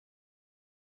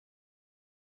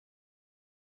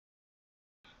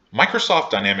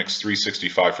Microsoft Dynamics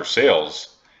 365 for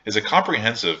Sales is a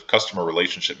comprehensive customer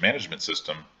relationship management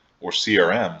system, or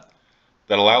CRM,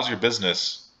 that allows your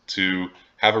business to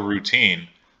have a routine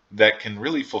that can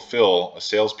really fulfill a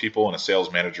salespeople and a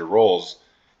sales manager roles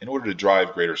in order to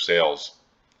drive greater sales.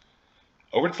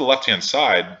 Over to the left-hand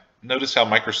side, notice how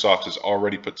Microsoft has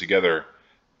already put together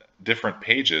different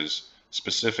pages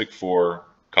specific for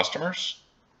customers,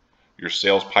 your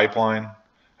sales pipeline,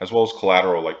 as well as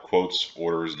collateral like quotes,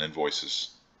 orders, and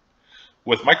invoices.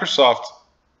 With Microsoft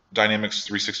Dynamics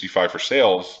 365 for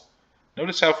Sales,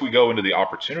 notice how if we go into the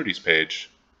Opportunities page,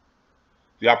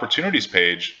 the Opportunities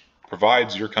page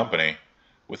provides your company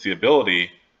with the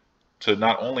ability to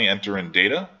not only enter in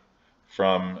data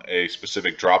from a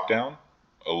specific dropdown,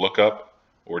 a lookup,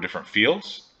 or different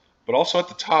fields, but also at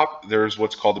the top there's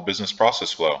what's called the business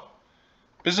process flow.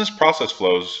 Business process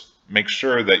flows make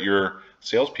sure that your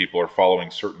salespeople are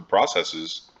following certain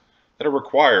processes that are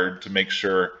required to make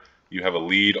sure you have a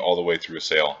lead all the way through a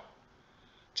sale.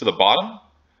 To the bottom,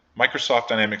 Microsoft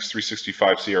Dynamics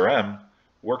 365 CRM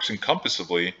works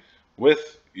encompassively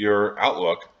with your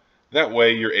Outlook. That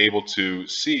way you're able to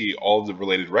see all the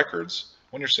related records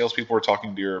when your salespeople are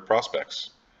talking to your prospects.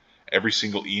 Every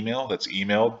single email that's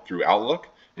emailed through Outlook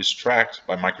is tracked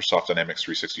by Microsoft Dynamics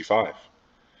 365.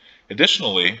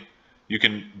 Additionally, you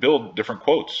can build different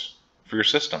quotes for your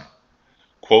system.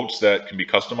 Quotes that can be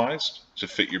customized to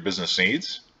fit your business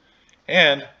needs.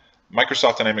 And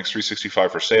Microsoft Dynamics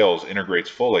 365 for Sales integrates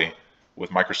fully with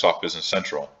Microsoft Business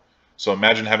Central. So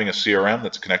imagine having a CRM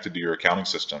that's connected to your accounting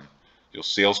system. Your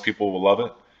salespeople will love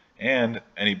it, and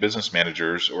any business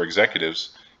managers or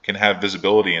executives can have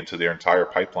visibility into their entire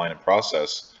pipeline and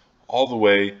process all the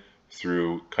way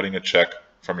through cutting a check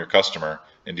from your customer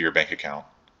into your bank account.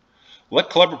 Let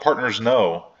Clever Partners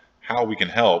know how we can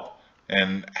help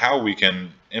and how we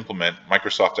can implement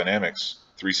Microsoft Dynamics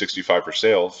 365 for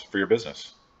Sales for your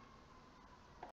business.